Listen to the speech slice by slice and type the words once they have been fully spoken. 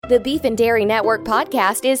The Beef and Dairy Network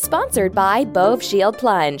podcast is sponsored by Bove Shield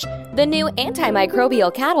Plunge, the new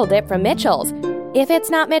antimicrobial cattle dip from Mitchell's. If it's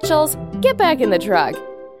not Mitchell's, get back in the truck.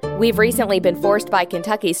 We've recently been forced by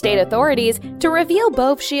Kentucky state authorities to reveal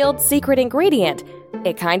Bove Shield's secret ingredient.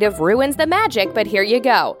 It kind of ruins the magic, but here you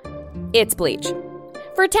go. It's bleach.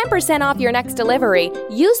 For 10% off your next delivery,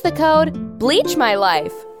 use the code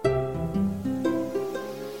BLEACHMYLIFE.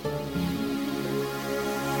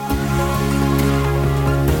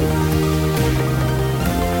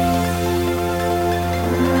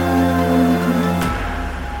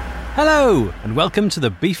 Hello, and welcome to the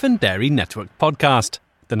Beef and Dairy Network podcast,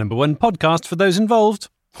 the number one podcast for those involved,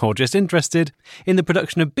 or just interested, in the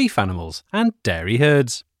production of beef animals and dairy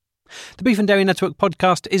herds. The Beef and Dairy Network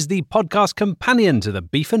podcast is the podcast companion to the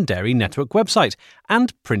Beef and Dairy Network website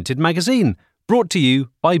and printed magazine, brought to you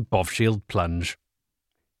by Bove Shield Plunge.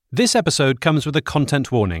 This episode comes with a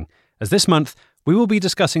content warning, as this month we will be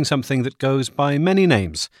discussing something that goes by many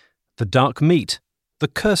names: the dark meat, the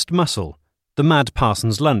cursed muscle, the mad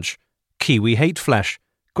parson's lunch, Kiwi hate flesh,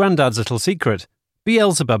 Grandad's little secret,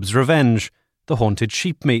 Beelzebub's revenge, the haunted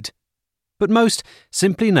sheep meat. But most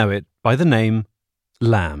simply know it by the name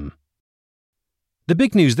lamb. The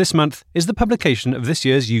big news this month is the publication of this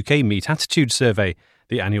year's UK Meat Attitude Survey,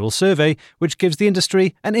 the annual survey which gives the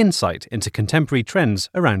industry an insight into contemporary trends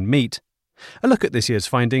around meat. A look at this year's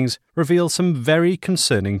findings reveals some very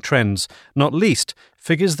concerning trends, not least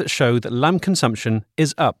figures that show that lamb consumption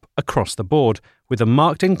is up across the board, with a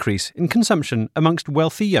marked increase in consumption amongst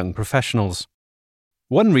wealthy young professionals.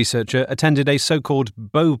 One researcher attended a so-called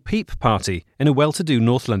Bo Peep party in a well-to-do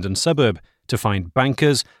North London suburb to find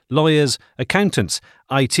bankers, lawyers, accountants,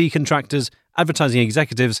 IT contractors, advertising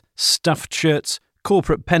executives, stuffed shirts,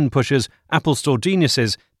 corporate pen pushers, Apple Store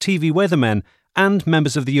geniuses, TV weathermen, and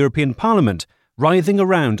members of the European Parliament writhing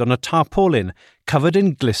around on a tarpaulin covered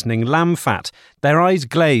in glistening lamb fat, their eyes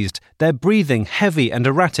glazed, their breathing heavy and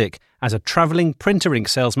erratic, as a travelling printer ink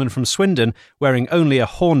salesman from Swindon, wearing only a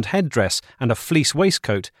horned headdress and a fleece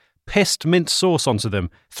waistcoat, pissed mint sauce onto them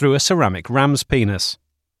through a ceramic ram's penis.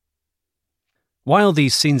 While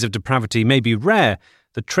these scenes of depravity may be rare,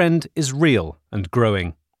 the trend is real and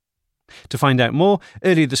growing. To find out more,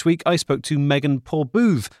 earlier this week I spoke to Megan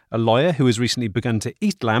Paul-Booth, a lawyer who has recently begun to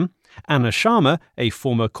eat lamb, Anna Sharma, a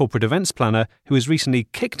former corporate events planner who has recently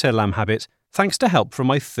kicked her lamb habit, thanks to help from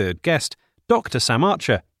my third guest, Dr. Sam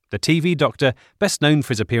Archer, the TV doctor best known for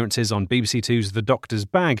his appearances on BBC Two's The Doctor's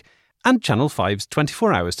Bag and Channel 5's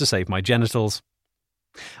 24 Hours to Save My Genitals.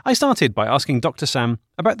 I started by asking Dr. Sam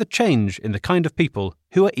about the change in the kind of people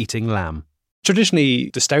who are eating lamb.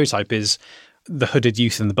 Traditionally, the stereotype is the hooded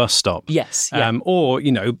youth in the bus stop. Yes. Yeah. Or,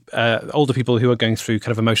 older people who are going through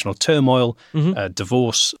kind of emotional turmoil,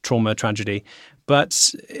 divorce, trauma, tragedy.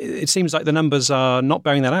 But it seems like the numbers are not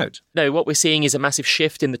bearing that out. No, what we're seeing is a massive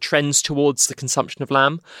shift in the trends towards the consumption of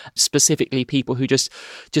lamb, specifically people who just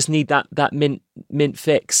need that mint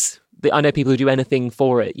fix. I know people who do anything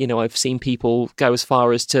for it. You know, I've seen people go as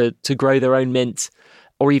far as to grow their own mint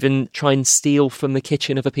or even try and steal from the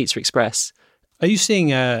kitchen of a Pizza Express. Are you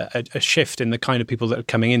seeing a shift in the kind of people that are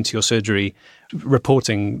coming into your surgery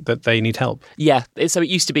reporting that they need help? Yeah. So it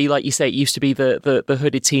used to be, like you say, it used to be the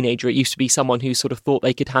hooded teenager. It used to be someone who sort of thought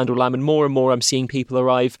they could handle lamb. And more I'm seeing people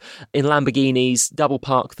arrive in Lamborghinis, double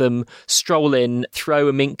park them, stroll in, throw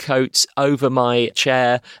a mink coat over my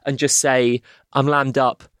chair and just say, "I'm lambed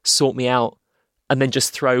up, sort me out." And then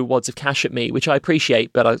just throw wads of cash at me, which I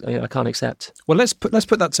appreciate, but I can't accept. Well, let's put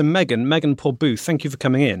that to Megan. Megan Paul-Booth, thank you for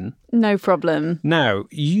coming in. No problem. Now,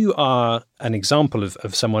 you are an example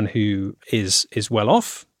of someone who is well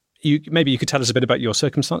off. Maybe you could tell us a bit about your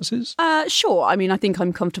circumstances? Sure. I mean, I think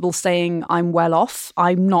I'm comfortable saying I'm well off.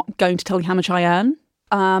 I'm not going to tell you how much I earn.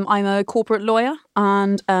 I'm a corporate lawyer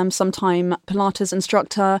and sometime Pilates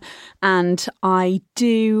instructor, and I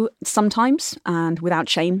do sometimes, and without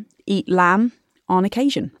shame, eat lamb on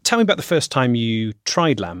occasion. Tell me about the first time you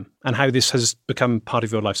tried lamb and how this has become part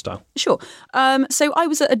of your lifestyle. Sure. So I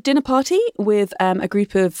was at a dinner party with a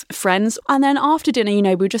group of friends, and then after dinner,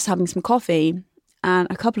 we were just having some coffee, and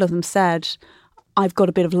a couple of them said, "I've got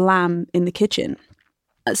a bit of lamb in the kitchen."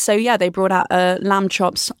 So yeah, they brought out lamb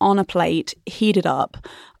chops on a plate, heated up,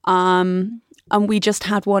 and we just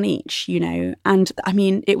had one each, And I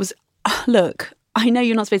mean, it was, look, I know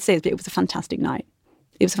you're not supposed to say this, but it was a fantastic night.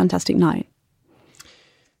 It was a fantastic night.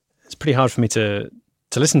 It's pretty hard for me to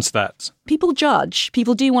listen to that. People judge.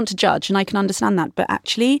 People do want to judge, and I can understand that. But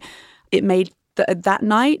actually, it made that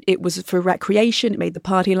night, it was for recreation. It made the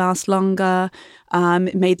party last longer.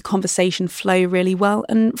 It made the conversation flow really well.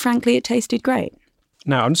 And frankly, it tasted great.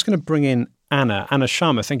 Now, I'm just going to bring in Anna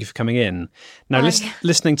Sharma. Thank you for coming in. Now,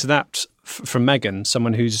 listening to that from Megan,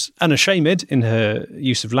 someone who's unashamed in her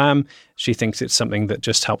use of lamb, she thinks it's something that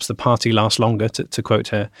just helps the party last longer, to quote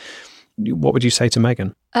her. What would you say to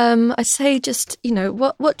Megan? I say just,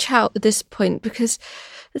 watch out at this point, because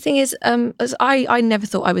the thing is, as I never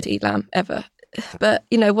thought I would eat lamb ever. But,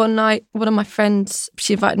 one night, one of my friends,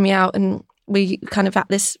 she invited me out and we kind of at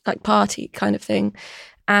this like party kind of thing.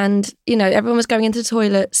 And, everyone was going into the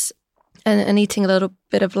toilets and eating a little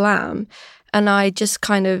bit of lamb. And I just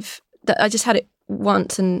had it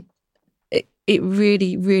once and it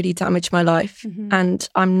really, really damaged my life. Mm-hmm. And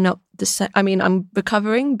I'm not the same. I mean, I'm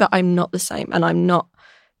recovering, but I'm not the same. And I'm not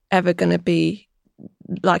ever going to be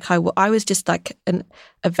like I was just like an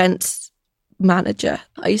events manager.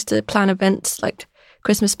 I used to plan events like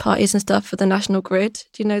Christmas parties and stuff for the National Grid,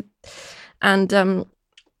 and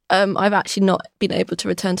I've actually not been able to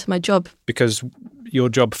return to my job. Because your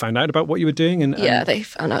job found out about what you were doing? And yeah, they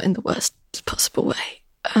found out in the worst possible way.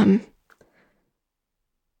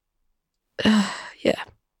 Yeah.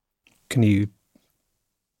 Can you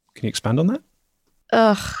expand on that?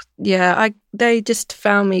 Yeah, they just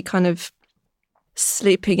found me kind of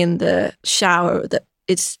sleeping in the shower that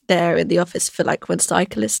is there in the office for like when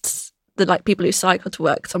cyclists, the like people who cycle to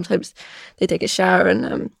work, sometimes they take a shower,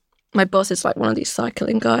 and my boss is like one of these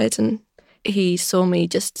cycling guys, and he saw me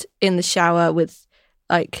just in the shower with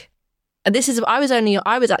like, and I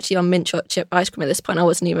was actually on mint chocolate chip ice cream at this point. I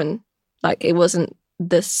wasn't even like, it wasn't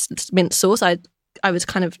this mint sauce. I was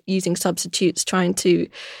kind of using substitutes trying to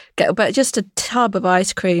get, but just a tub of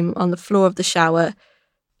ice cream on the floor of the shower.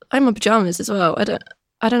 I'm in pajamas as well. I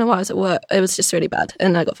don't know why I was at work. It was just really bad,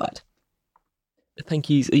 and I got fired. Thank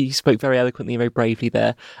you. You spoke very eloquently and very bravely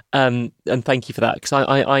there, and thank you for that. Because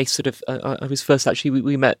I was first actually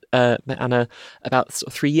we met Anna about sort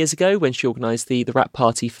of 3 years ago when she organised the wrap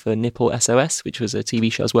party for Nipple SOS, which was a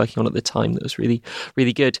TV show I was working on at the time that was really,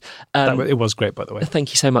 really good. It was great, by the way.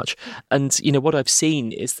 Thank you so much. And what I've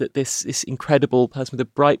seen is that this incredible person with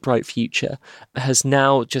a bright future has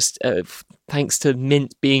now just thanks to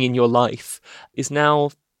Mint being in your life is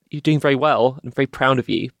now. You're doing very well. I'm very proud of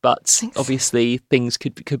you, but Thanks. Obviously things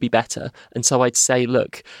could be better. And so I'd say,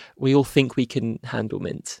 look, we all think we can handle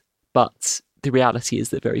mint, but the reality is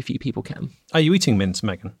that very few people can. Are you eating mint,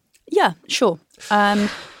 Megan? Yeah, sure.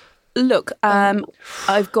 Look,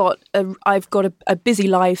 I've got a busy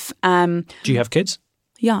life. Do you have kids?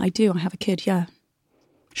 Yeah, I do. I have a kid. Yeah,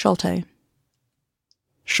 Sholto.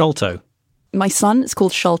 Sholto. My son is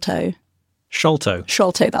called Sholto. Sholto.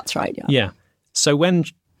 Sholto. That's right. Yeah. Yeah. So when.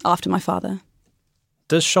 After my father.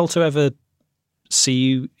 Does Sholto ever see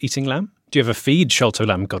you eating lamb? Do you ever feed Sholto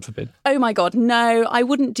lamb, God forbid? Oh my God, no, I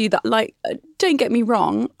wouldn't do that. Like, don't get me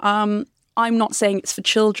wrong. I'm not saying it's for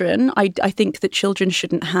children. I think that children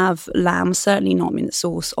shouldn't have lamb, certainly not mint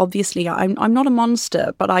sauce. Obviously, I'm not a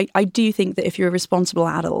monster, but I do think that if you're a responsible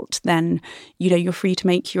adult, then, you're free to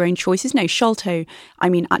make your own choices. No, Sholto,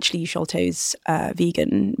 actually Sholto's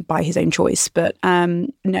vegan by his own choice, but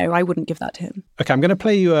no, I wouldn't give that to him. Okay, I'm going to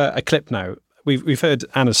play you a clip now. We've heard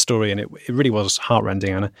Anna's story, and it really was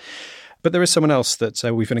heartrending, Anna. But there is someone else that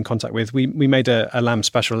we've been in contact with. We made a lamb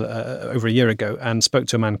special over a year ago and spoke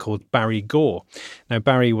to a man called Barry Gore. Now,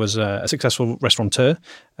 Barry was a successful restaurateur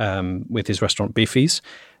with his restaurant Beefies.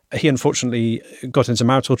 He unfortunately got into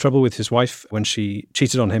marital trouble with his wife when she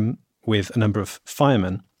cheated on him with a number of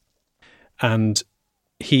firemen. And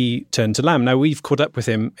he turned to lamb. Now, we've caught up with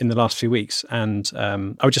him in the last few weeks, and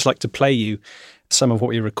I would just like to play you some of what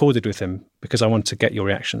we recorded with him because I want to get your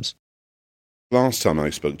reactions. Last time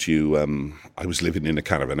I spoke to you, I was living in a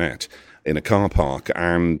caravanette in a car park,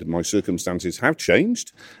 and my circumstances have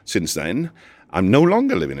changed since then. I'm no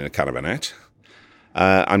longer living in a caravanette.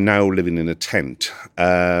 I'm now living in a tent.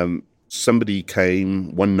 Somebody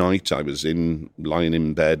came one night, I was lying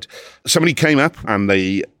in bed. Somebody came up and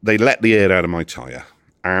they let the air out of my tyre.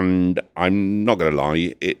 And I'm not going to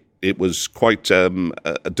lie, it was quite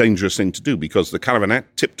a dangerous thing to do because the caravanette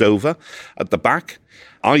tipped over at the back.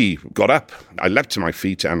 I got up, I leapt to my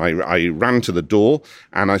feet and I ran to the door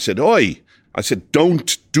and I said, "Oi!" I said,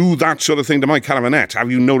 "Don't do that sort of thing to my caravanette.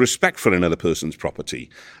 Have you no respect for another person's property?"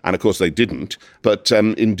 And of course they didn't. But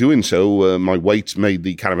in doing so, my weight made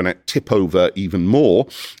the caravanette tip over even more.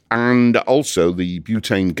 And also the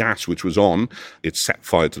butane gas which was on, it set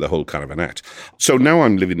fire to the whole caravanette. So now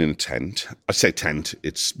I'm living in a tent. I say tent,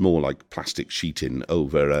 it's more like plastic sheeting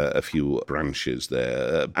over a few branches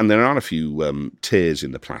there. And there are a few tears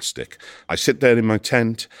in the plastic. I sit there in my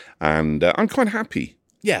tent and I'm quite happy.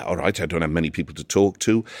 yeah, all right, I don't have many people to talk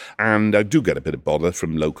to, and I do get a bit of bother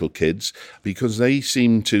from local kids because they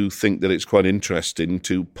seem to think that it's quite interesting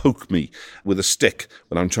to poke me with a stick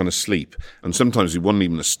when I'm trying to sleep. And sometimes it wasn't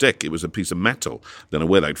even a stick, it was a piece of metal. Don't know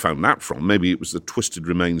where they'd found that from. Maybe it was the twisted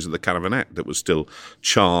remains of the caravanette that was still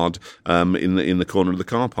charred in the corner of the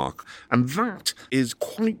car park. And that is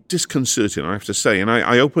quite disconcerting, I have to say. And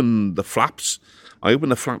I open the flaps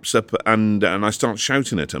up and I start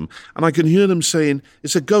shouting at them, and I can hear them saying,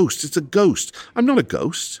 it's a ghost, it's a ghost. I'm not a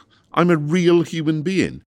ghost. I'm a real human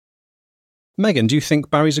being. Megan, do you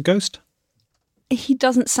think Barry's a ghost? He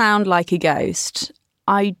doesn't sound like a ghost.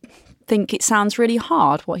 I think it sounds really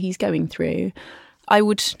hard what he's going through. I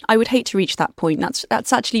would hate to reach that point.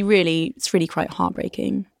 That's actually really quite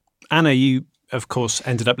heartbreaking. Anna, you of course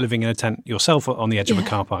ended up living in a tent yourself on the edge of a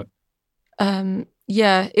car park.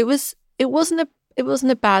 Yeah, it wasn't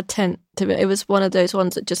a bad tent to me. It was one of those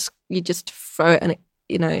ones that you just throw it and it,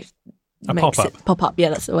 makes pop-up. it pop up. Yeah,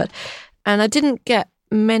 that's the word. And I didn't get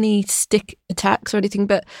many stick attacks or anything,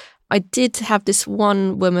 but I did have this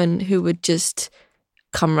one woman who would just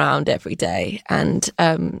come round every day, and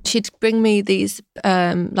she'd bring me these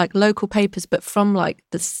like local papers, but from like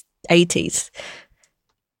the 80s.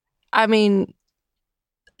 I mean,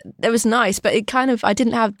 it was nice, but I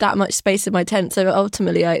didn't have that much space in my tent, so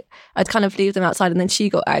ultimately I'd kind of leave them outside, and then she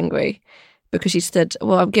got angry because she said,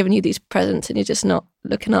 well, I'm giving you these presents and you're just not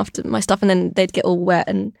looking after my stuff, and then they'd get all wet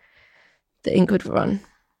and the ink would run.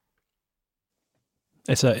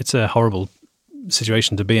 It's a horrible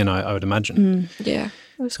situation to be in, I would imagine. Yeah,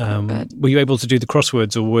 it was quite bad. Were you able to do the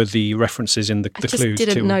crosswords, or were the references in the clues? I just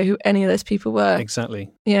didn't know who any of those people were. Exactly.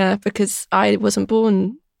 Yeah, because I wasn't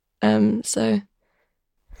born, so...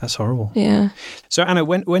 That's horrible. Yeah. So, Anna,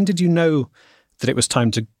 when did you know that it was time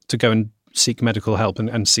to go and seek medical help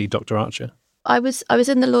and see Dr. Archer? I was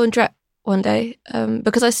in the laundrette one day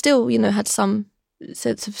because I still, had some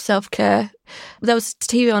sense of self-care. There was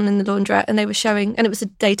TV on in the laundrette and they were showing, and it was a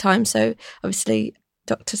daytime, so obviously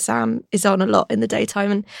Dr. Sam is on a lot in the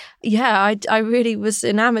daytime. And yeah, I really was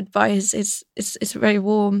enamoured by his very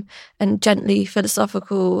warm and gently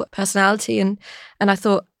philosophical personality. And I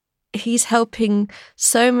thought, he's helping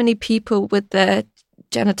so many people with their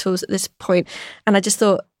genitals at this point. And I just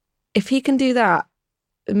thought, if he can do that,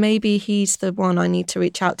 maybe he's the one I need to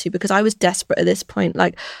reach out to, because I was desperate at this point.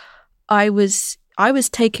 Like, I was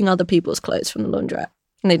taking other people's clothes from the laundrette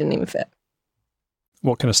and they didn't even fit.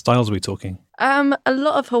 What kind of styles are we talking? A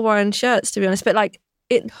lot of Hawaiian shirts, to be honest, but like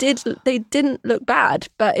they didn't look bad,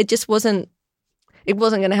 but it just wasn't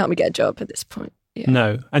going to help me get a job at this point. Yeah.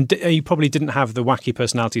 No, and you probably didn't have the wacky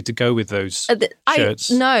personality to go with those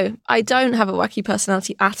shirts. No, I don't have a wacky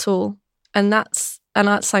personality at all, and that's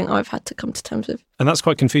something I've had to come to terms with. And that's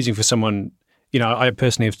quite confusing for someone. I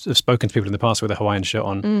personally have spoken to people in the past with a Hawaiian shirt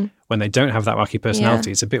on when they don't have that wacky personality.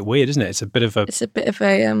 Yeah. It's a bit weird, isn't it? It's a bit of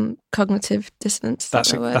a cognitive dissonance.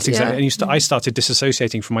 That's exactly. Yeah. And I started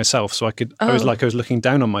disassociating from myself, so I was looking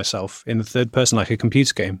down on myself in the third person, like a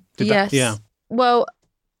computer game. Yeah. Well.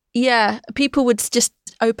 Yeah, people would just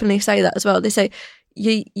openly say that as well. They say,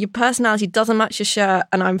 your personality doesn't match your shirt,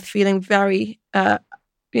 and I'm feeling very,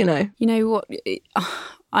 You know what?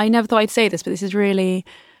 I never thought I'd say this, but this is really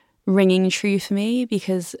ringing true for me,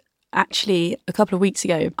 because actually a couple of weeks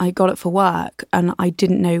ago, I got up for work and I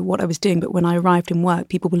didn't know what I was doing. But when I arrived in work,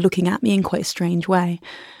 people were looking at me in quite a strange way.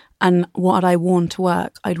 And what had I worn to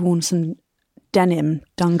work? I'd worn some denim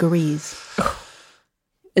dungarees.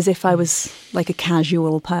 As if I was like a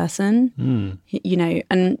casual person,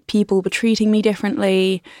 and people were treating me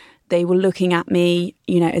differently. They were looking at me,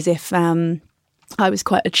 as if I was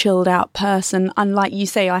quite a chilled out person. And like you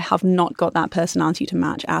say, I have not got that personality to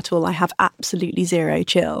match at all. I have absolutely zero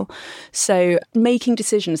chill. So making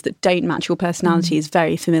decisions that don't match your personality is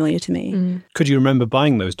very familiar to me. Could you remember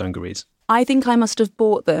buying those dungarees? I think I must have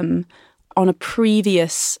bought them on a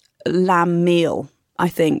previous lamb meal. I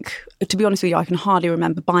think, to be honest with you, I can hardly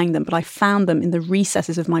remember buying them, but I found them in the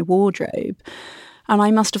recesses of my wardrobe. And I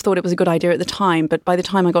must have thought it was a good idea at the time, but by the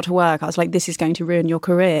time I got to work, I was like, this is going to ruin your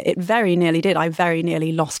career. It very nearly did. I very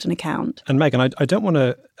nearly lost an account. And Megan, I don't want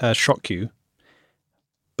to shock you,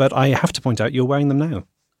 but I have to point out you're wearing them now.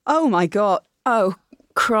 Oh my God. Oh,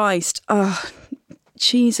 Christ. Oh,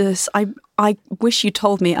 Jesus. I wish you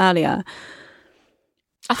told me earlier.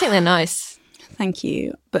 I think they're nice. Thank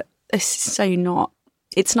you. But it's so not.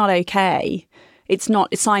 It's not okay. It's not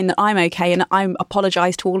a sign that I'm okay, and I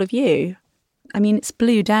apologise to all of you. I mean, it's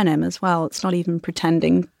blue denim as well. It's not even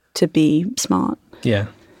pretending to be smart. Yeah.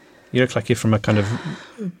 You look like you're from a kind of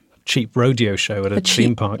cheap rodeo show at a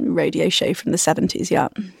theme park. Rodeo show from the 70s, yeah.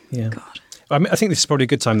 Yeah. God. I think this is probably a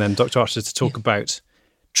good time then, Dr. Archer, to talk about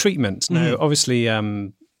treatment. Now, obviously,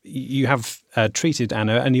 you have treated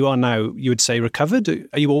Anna, and you are now, you would say, recovered.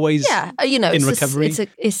 Are you always in recovery?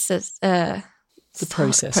 It's the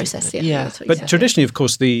process. Yeah. But traditionally, of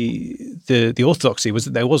course, the orthodoxy was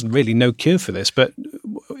that there wasn't really no cure for this. But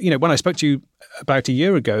when I spoke to you about a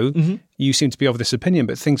year ago, you seemed to be of this opinion,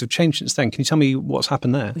 but things have changed since then. Can you tell me what's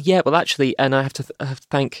happened there? Yeah, well, actually, and I have to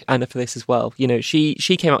thank Anna for this as well. She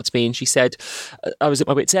came up to me and she said I was at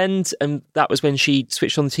my wit's end, and that was when she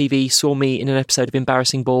switched on the TV, saw me in an episode of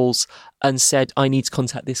Embarrassing Balls, and said, I need to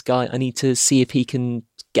contact this guy. I need to see if he can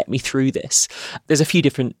get me through this. There's a few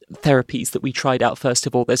different therapies that we tried out. First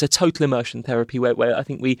of all, there's a total immersion therapy where I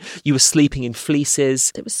think you were sleeping in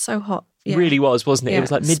fleeces. It was so hot. Yeah. Really was, wasn't it? Yeah. It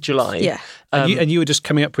was like mid-July. Yeah. And you were just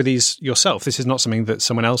coming up with these yourself. This is not something that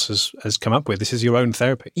someone else has come up with. This is your own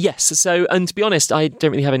therapy. Yes. So, and to be honest, I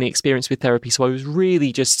don't really have any experience with therapy, so I was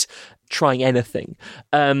really just trying anything.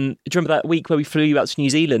 Do you remember that week where we flew you out to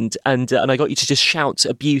New Zealand and I got you to just shout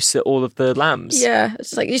abuse at all of the lambs? Yeah.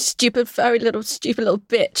 It's like, you stupid little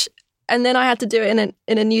bitch. And then I had to do it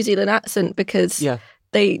in a New Zealand accent because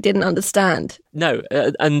they didn't understand. No,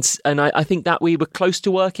 and I think that we were close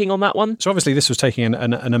to working on that one. So obviously this was taking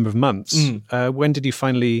a number of months. When did you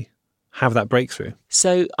finally have that breakthrough?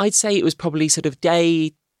 So I'd say it was probably sort of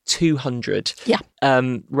day 200,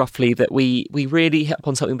 roughly, that we really hit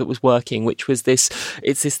upon something that was working, which was this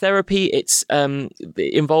therapy. It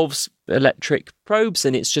involves electric probes,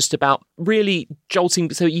 and it's just about really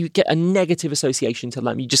jolting. So you get a negative association to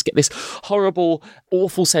lamb. You just get this horrible,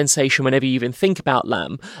 awful sensation whenever you even think about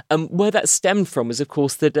lamb. Where that stemmed from is, of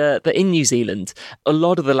course, that in New Zealand, a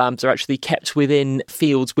lot of the lambs are actually kept within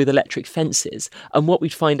fields with electric fences. And what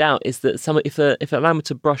we'd find out is that if a lamb were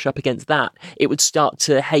to brush up against that, it would start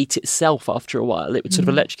to hate itself after a while. It would sort of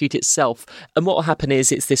electrocute itself. And what will happen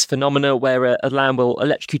is it's this phenomena where a lamb will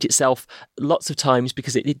electrocute itself lots of times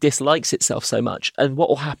because it dislikes itself so much. And what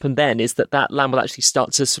will happen then is that lamb will actually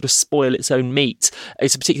start to sort of spoil its own meat.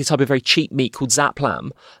 It's a particular type of very cheap meat called zap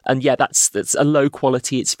lamb. And that's a low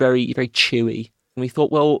quality. It's very, very chewy. And we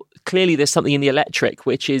thought, well, clearly there's something in the electric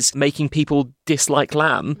which is making people dislike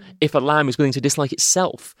lamb if a lamb is willing to dislike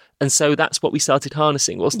itself. And so that's what we started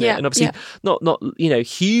harnessing, wasn't it? And obviously not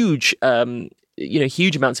huge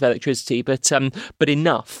huge amounts of electricity, but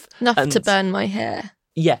enough to burn my hair.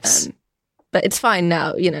 Yes. But it's fine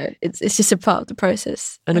now, it's just a part of the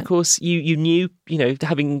process. And of course, you knew,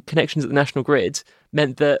 having connections at the National Grid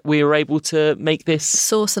meant that we were able to make this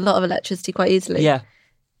source a lot of electricity quite easily. Yeah.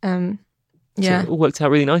 So it all worked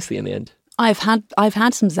out really nicely in the end. I've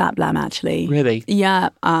had some Zap Lamb, actually. Really? Yeah.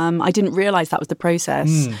 I didn't realise that was the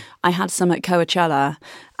process. I had some at Coachella,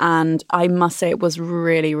 and I must say it was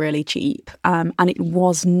really, really cheap. And it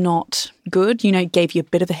was not good. It gave you a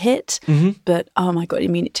bit of a hit. But, oh my God,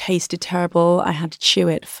 it tasted terrible. I had to chew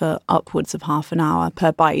it for upwards of half an hour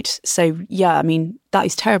per bite. So, yeah, that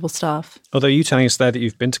is terrible stuff. Although you telling us there that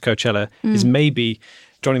you've been to Coachella is maybe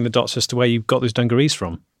joining the dots as to where you got those dungarees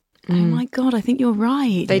from. Oh my God, I think you're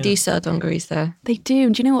right. They do sell dungarees there. They do.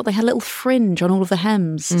 And do you know what? They had a little fringe on all of the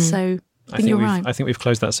hems. So I think you're right. I think we've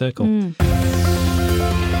closed that circle.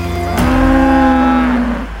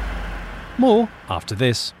 More after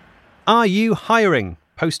this. Are you hiring?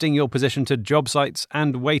 Posting your position to job sites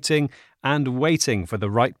and waiting for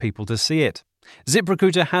the right people to see it.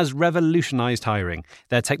 ZipRecruiter has revolutionized hiring.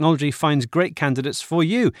 Their technology finds great candidates for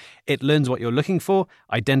you. It learns what you're looking for,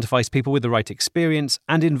 identifies people with the right experience,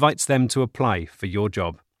 and invites them to apply for your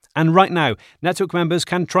job. And right now, Network members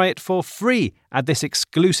can try it for free at this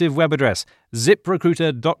exclusive web address,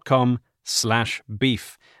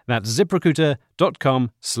 ziprecruiter.com/beef. That's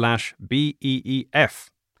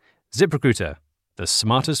ziprecruiter.com/BEEF. ZipRecruiter, the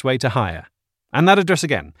smartest way to hire. And that address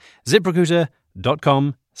again,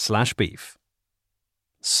 ziprecruiter.com/beef.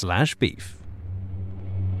 /beef.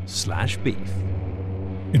 /beef.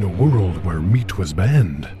 In a world where meat was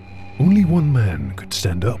banned, only one man could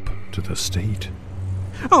stand up to the state.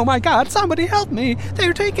 Oh my God, somebody help me!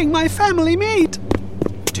 They're taking my family meat!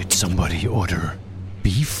 Did somebody order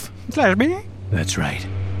beef? /me? That's right.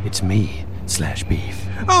 It's me, /beef.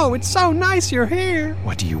 Oh, it's so nice you're here!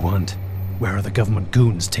 What do you want? Where are the government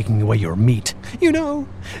goons taking away your meat?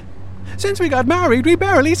 Since we got married, we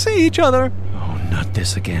barely see each other. Oh, not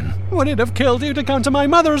this again. Would it have killed you to come to my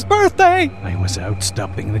mother's birthday? I was out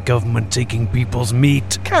stopping the government taking people's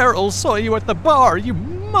meat. Carol saw you at the bar, you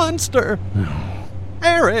monster. No.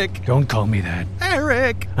 Eric. Don't call me that.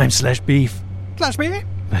 Eric. I'm /beef. /me?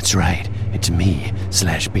 That's right. It's me,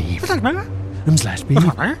 /beef. I'm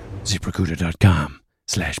 /beef.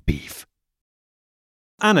 ZipRecruiter.com/beef.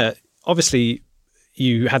 Anna, obviously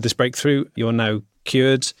you had this breakthrough. You're now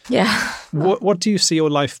cured. Yeah. What do you see your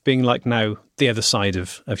life being like now, the other side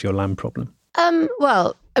of your lamb problem?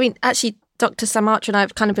 Well, I mean, actually, Dr. Sam Archer and I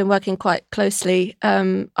have kind of been working quite closely.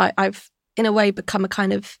 I've, in a way, become a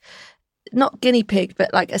kind of, not guinea pig,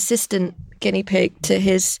 but like assistant guinea pig to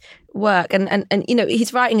his work. And you know,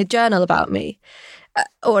 he's writing a journal about me,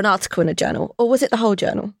 or an article in a journal. Or was it the whole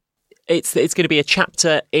journal? It's going to be a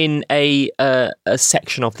chapter in a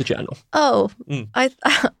section of the journal. Oh, I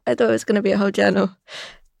thought it was going to be a whole journal.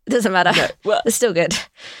 It doesn't matter. No, well, it's still good.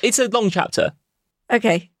 It's a long chapter.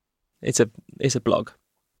 Okay. It's a blog.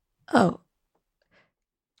 Oh.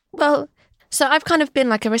 Well, so I've kind of been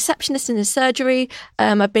like a receptionist in his surgery.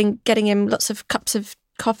 I've been getting him lots of cups of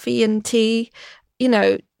coffee and tea. You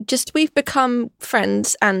know, just we've become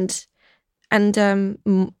friends and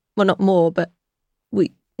well, not more, but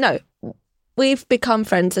we've become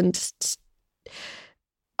friends, and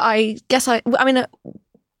I guess I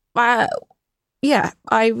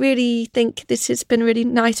really think this has been really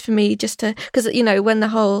nice for me, just to, because, you know, when the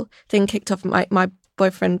whole thing kicked off, my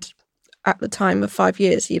boyfriend at the time of 5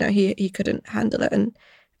 years, you know, he couldn't handle it, and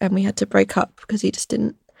we had to break up because he just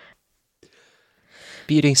didn't. But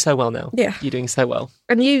you're doing so well now. Yeah. You're doing so well.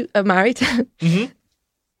 And you are married. Mm-hmm.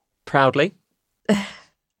 Proudly.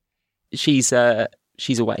 She's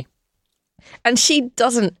away. And she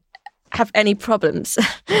doesn't have any problems.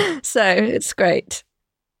 So it's great.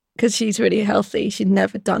 Because she's really healthy. She'd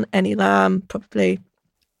never done any lamb, probably.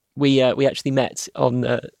 We actually met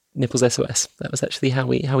on Nipples SOS. That was actually how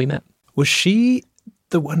we met. Was she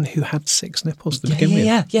the one who had 6 nipples to begin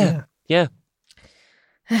with? Yeah.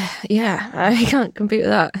 Yeah, I can't compete with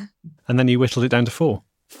that. And then you whittled it down to 4.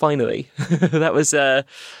 Finally. that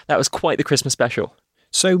was quite the Christmas special.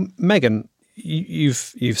 So, Megan,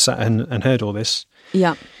 you've sat and heard all this.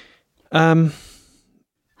 Yeah. Do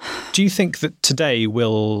you think that today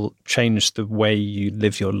will change the way you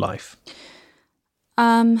live your life?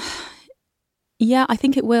 Yeah, I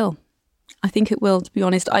think it will. To be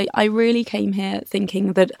honest. I really came here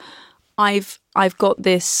thinking that I've got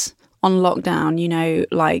this on lockdown, you know,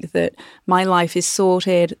 like that my life is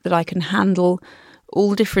sorted, that I can handle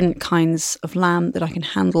all different kinds of lamb, that I can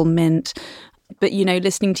handle mint. But, you know,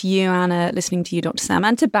 listening to you, Anna, listening to you, Dr. Sam,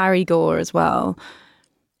 and to Barry Gore as well.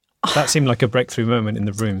 That seemed like a breakthrough moment in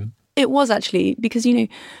the room. It was actually, because, you know,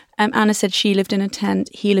 Anna said she lived in a tent,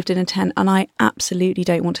 he lived in a tent, and I absolutely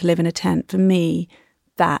don't want to live in a tent. For me,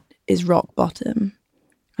 that is rock bottom.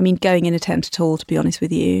 I mean, going in a tent at all, to be honest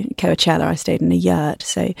with you. Coachella, I stayed in a yurt.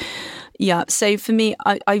 So, yeah. So for me,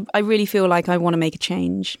 I really feel like I want to make a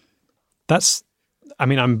change.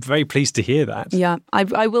 I'm very pleased to hear that. Yeah,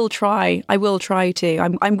 I will try. I will try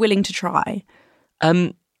to. I'm willing to try.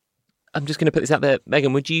 I'm just going to put this out there.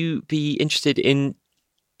 Megan, would you be interested in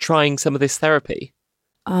trying some of this therapy?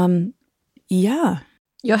 Yeah.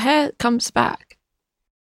 Your hair comes back.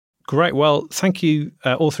 Great. Well, thank you,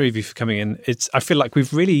 all 3 of you, for coming in. I feel like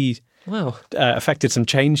we've really affected some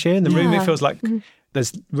change here in the room. It feels like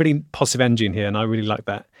there's really positive energy in here, and I really like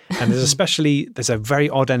that. And there's a very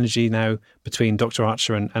odd energy now between Dr.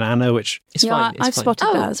 Archer and Anna, which is fine. I've spotted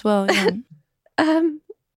that as well. Yeah.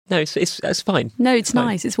 No, it's fine. No, it's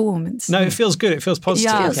nice. It's warm. it feels good. It feels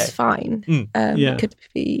positive. Yeah, it's fine. Yeah. Could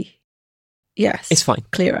be, yes. It's fine.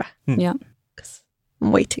 Clearer. Yeah. Because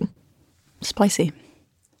I'm waiting. Spicy.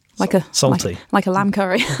 Salty. Like a lamb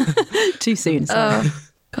curry. Too soon. Oh,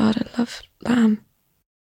 God, I love lamb.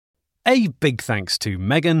 A big thanks to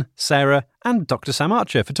Megan, Sarah, and Dr. Sam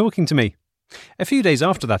Archer for talking to me. A few days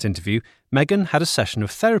after that interview, Megan had a session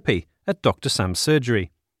of therapy at Dr. Sam's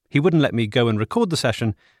surgery. He wouldn't let me go and record the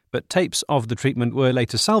session, but tapes of the treatment were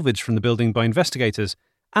later salvaged from the building by investigators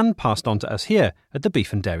and passed on to us here at the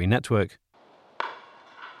Beef and Dairy Network. Okay,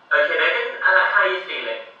 Megan, how are you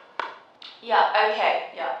feeling? Yeah, okay,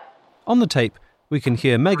 yeah. On the tape, we can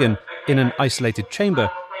hear Megan in an isolated chamber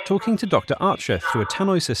talking to Dr. Archer through a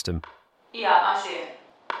tannoy system. Yeah, I see it.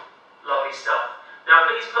 Lovely stuff. Now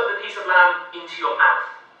please put the piece of lamb into your mouth.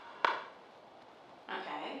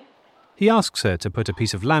 Okay. He asks her to put a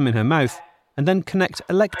piece of lamb in her mouth and then connect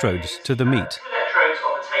electrodes to the meat. 2 electrodes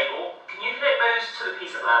on the table. Can you connect those to the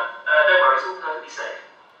piece of lamb? Don't worry, it's all perfectly safe.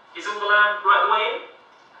 Is all the lamb right the way in?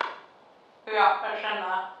 Yeah, I understand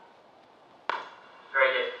that.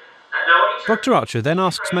 Very good. Now, what you Dr. Archer then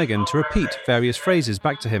asks Megan to repeat various phrases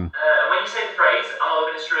back to him. when you say the phrase, I'll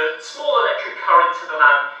administer a small electric current to the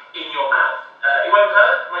lamb in your mouth. It won't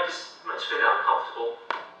hurt, it might just feel uncomfortable.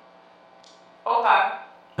 Okay.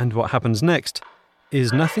 And what happens next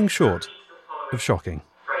is nothing short of shocking.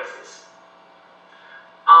 Phrases.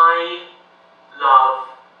 I love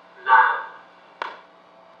lamb.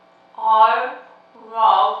 I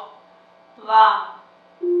love lamb.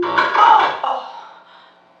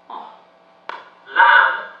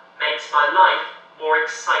 Lamb makes my life more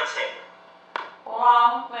exciting.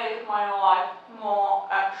 Lamb makes my life more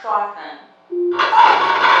exciting.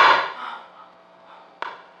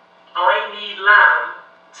 I need lamb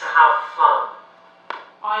to have fun.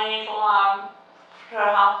 I need lamb to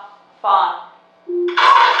have fun.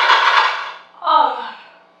 Oh,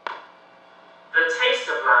 The taste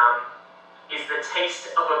of lamb is the taste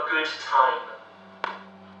of a good time.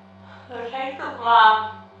 the taste of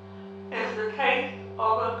lamb is the taste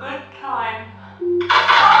of a good time.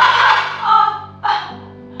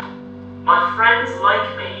 My friends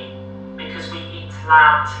like me because we eat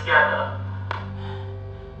lamb together.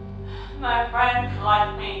 My friends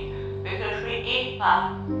like me because we eat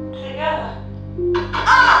lamb together.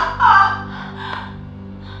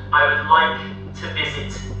 I would like to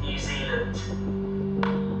visit New Zealand.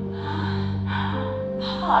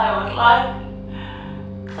 I would like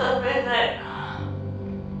to visit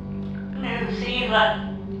New Zealand.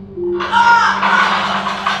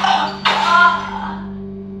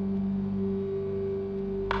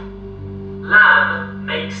 Lamb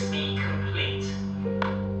makes me complete.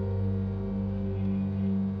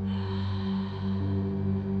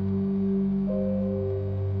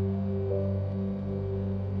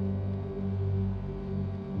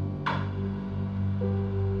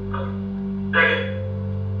 Megan.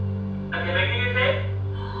 Okay, Megan, you okay?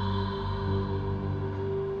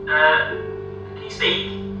 Can you speak?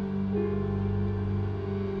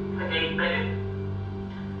 Okay, Megan.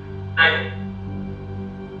 Megan.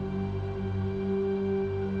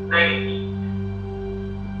 Megan.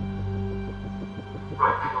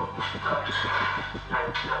 Right, hang on.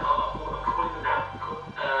 No, I'm calling them now.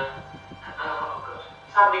 Oh, God.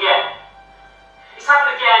 It's happened again. It's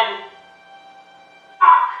happened again.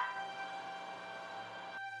 Fuck.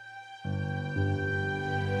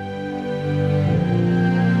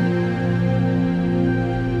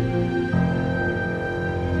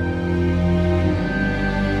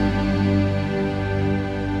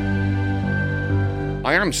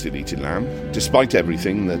 I am still eating lamb, despite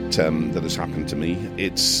everything that has happened to me.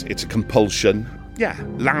 It's a compulsion. Yeah,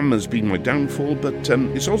 lamb has been my downfall, but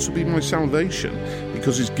it's also been my salvation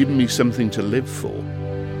because it's given me something to live for.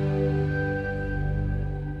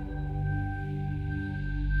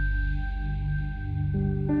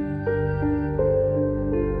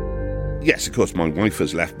 Yes, of course, my wife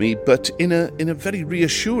has left me, but in a very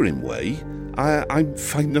reassuring way. I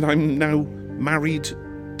find that I'm now married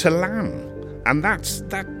to lamb. And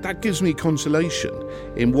that gives me consolation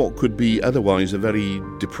in what could be otherwise a very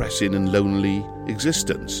depressing and lonely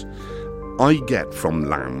existence. I get from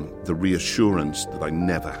lamb the reassurance that I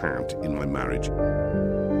never had in my marriage.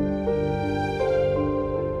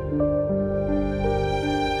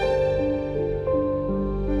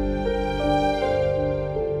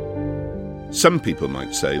 Some people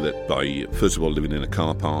might say that by, first of all, living in a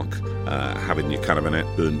car park, having your caravanette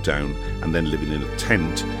burnt down, and then living in a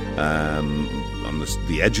tent on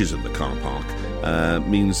the edges of the car park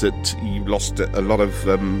means that you lost a lot of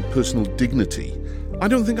personal dignity. I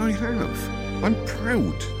don't think I have. I'm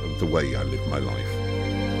proud of the way I live my life.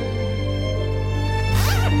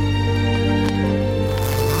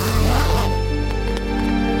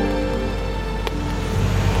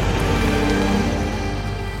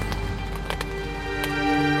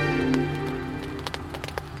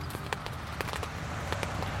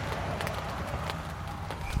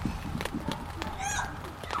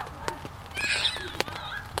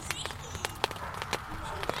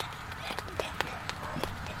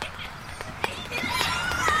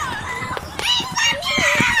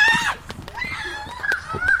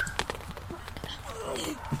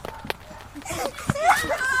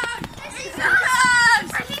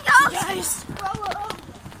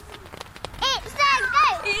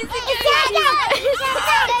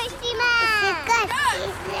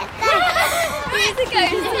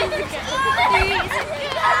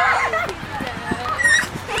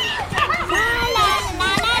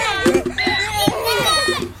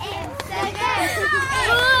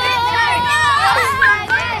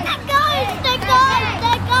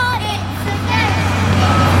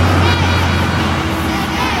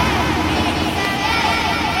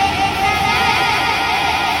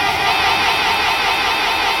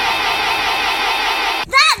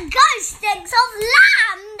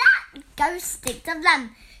 Sticks of lamb.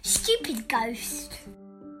 Stupid ghost.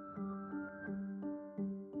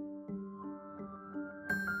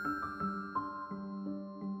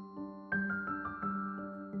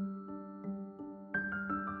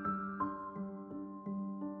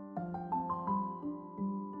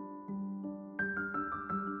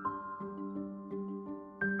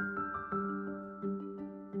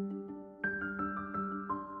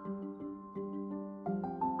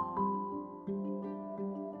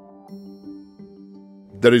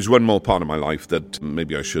 There is one more part of my life that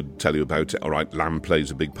maybe I should tell you about. All right, lamb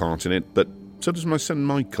plays a big part in it, but so does my son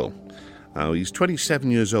Michael. He's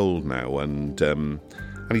 27 years old now, and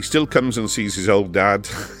he still comes and sees his old dad.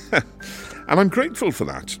 And I'm grateful for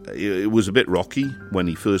that. It was a bit rocky when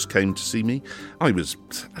he first came to see me. I was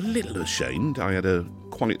a little ashamed. I had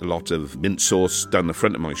quite a lot of mint sauce down the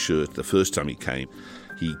front of my shirt the first time he came.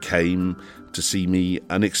 He came to see me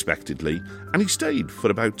unexpectedly, and he stayed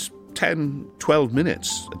for about 10, 12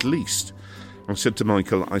 minutes at least. I said to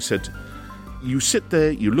Michael, I said, you sit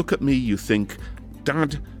there, you look at me, you think,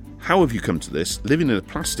 Dad, how have you come to this? Living in a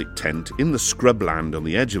plastic tent in the scrubland on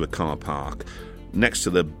the edge of a car park, next to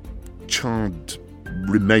the charred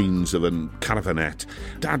remains of a caravanette.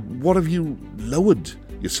 Dad, what have you lowered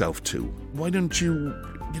yourself to? Why don't you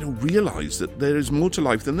realise that there is more to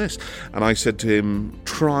life than this? And I said to him,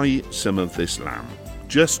 try some of this lamb.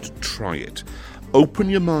 Just try it. Open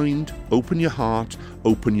your mind, open your heart,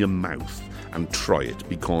 open your mouth and try it,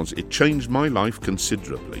 because it changed my life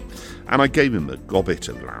considerably. And I gave him a gobbet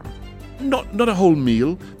of lamb. Not a whole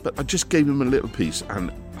meal, but I just gave him a little piece,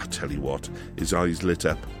 and I tell you what, his eyes lit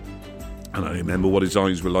up. And I remember what his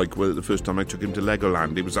eyes were like the first time I took him to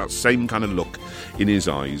Legoland. It was that same kind of look in his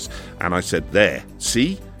eyes. And I said, there,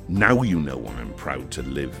 see? Now you know why I'm proud to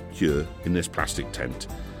live here in this plastic tent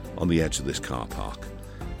on the edge of this car park.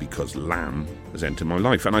 Because lamb has entered my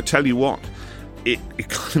life. And I tell you what, it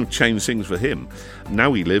kind of changed things for him.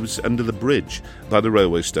 Now he lives under the bridge by the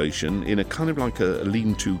railway station in a kind of like a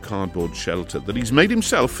lean-to cardboard shelter that he's made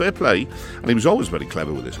himself, fair play, and he was always very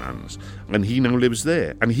clever with his hands. And he now lives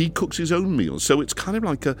there, and he cooks his own meals. So it's kind of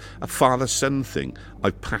like a father-son thing.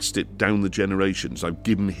 I've passed it down the generations. I've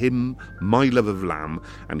given him my love of lamb,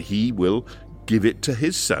 and he will give it to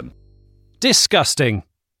his son. Disgusting.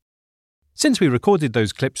 Since we recorded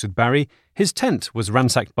those clips with Barry, his tent was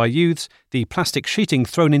ransacked by youths, the plastic sheeting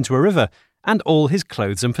thrown into a river, and all his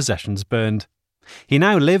clothes and possessions burned. He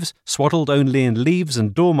now lives, swaddled only in leaves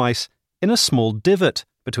and dormice, in a small divot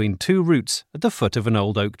between two roots at the foot of an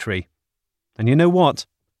old oak tree. And you know what?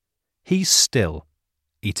 He's still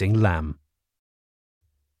eating lamb.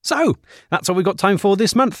 So, that's all we've got time for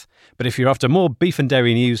this month. But if you're after more beef and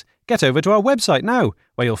dairy news, get over to our website now,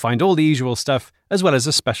 where you'll find all the usual stuff, as well as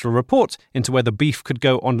a special report into whether beef could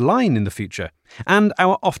go online in the future, and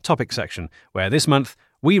our off-topic section, where this month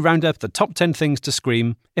we round up the top 10 things to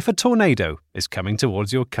scream if a tornado is coming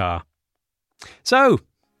towards your car. So,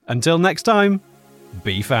 until next time,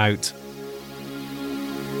 beef out.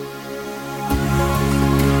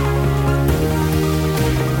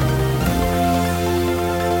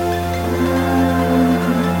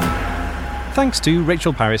 Thanks to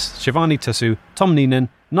Rachel Parris, Shivani Tussu, Tom Neenan,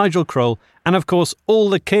 Nigel Kroll, and of course all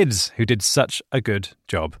the kids who did such a good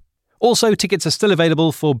job. Also, tickets are still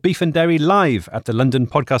available for Beef and Dairy Live at the London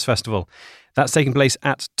Podcast Festival. That's taking place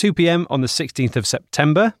at 2 p.m. on the 16th of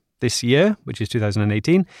September this year, which is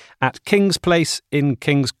 2018, at King's Place in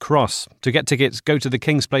King's Cross. To get tickets, go to the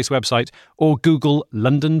King's Place website or Google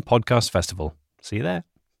London Podcast Festival. See you there.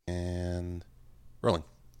 And rolling.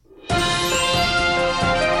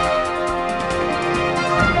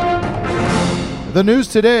 The news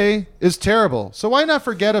today is terrible, so why not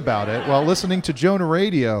forget about it while listening to Jonah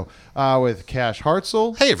Radio with Cash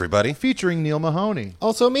Hartzell. Hey, everybody. Featuring Neil Mahoney.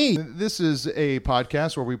 Also me. This is a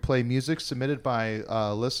podcast where we play music submitted by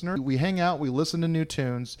listeners. We hang out, we listen to new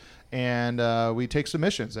tunes, and we take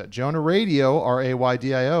submissions at jonahradio,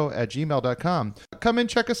 RAYDIO, @gmail.com. Come and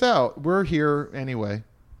check us out. We're here anyway.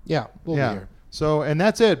 Yeah, we'll be here. So, and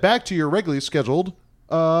that's it. Back to your regularly scheduled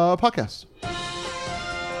podcast.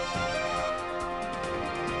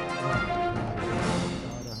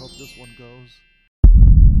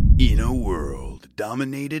 In a world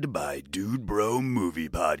dominated by Dude Bro movie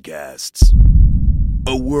podcasts.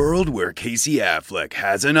 A world where Casey Affleck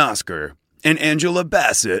has an Oscar and Angela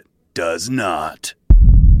Bassett does not.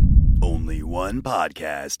 Only one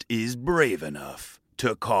podcast is brave enough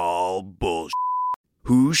to call bullshit.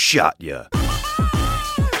 Who Shot Ya?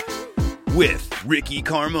 With Ricky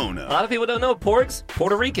Carmona. A lot of people don't know Porg's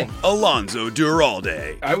Puerto Rican. Alonzo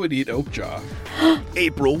Duralde. I would eat Oakjaw.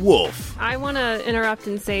 April Wolf. I want to interrupt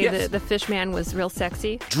and say that the fish man was real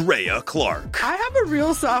sexy. Drea Clark. I have a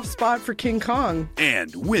real soft spot for King Kong.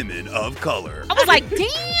 And women of color. I was like,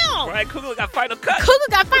 damn! Ryan Coogler got final cut.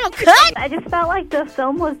 I just felt like the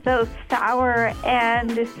film was so sour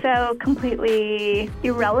and so completely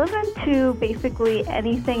irrelevant to basically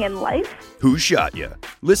anything in life. Who Shot Ya?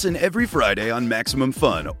 Listen every Friday on Maximum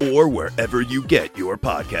Fun or wherever you get your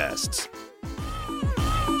podcasts.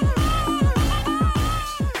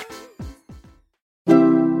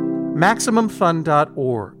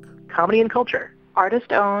 MaximumFun.org. Comedy and culture.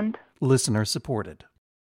 Artist owned. Listener supported.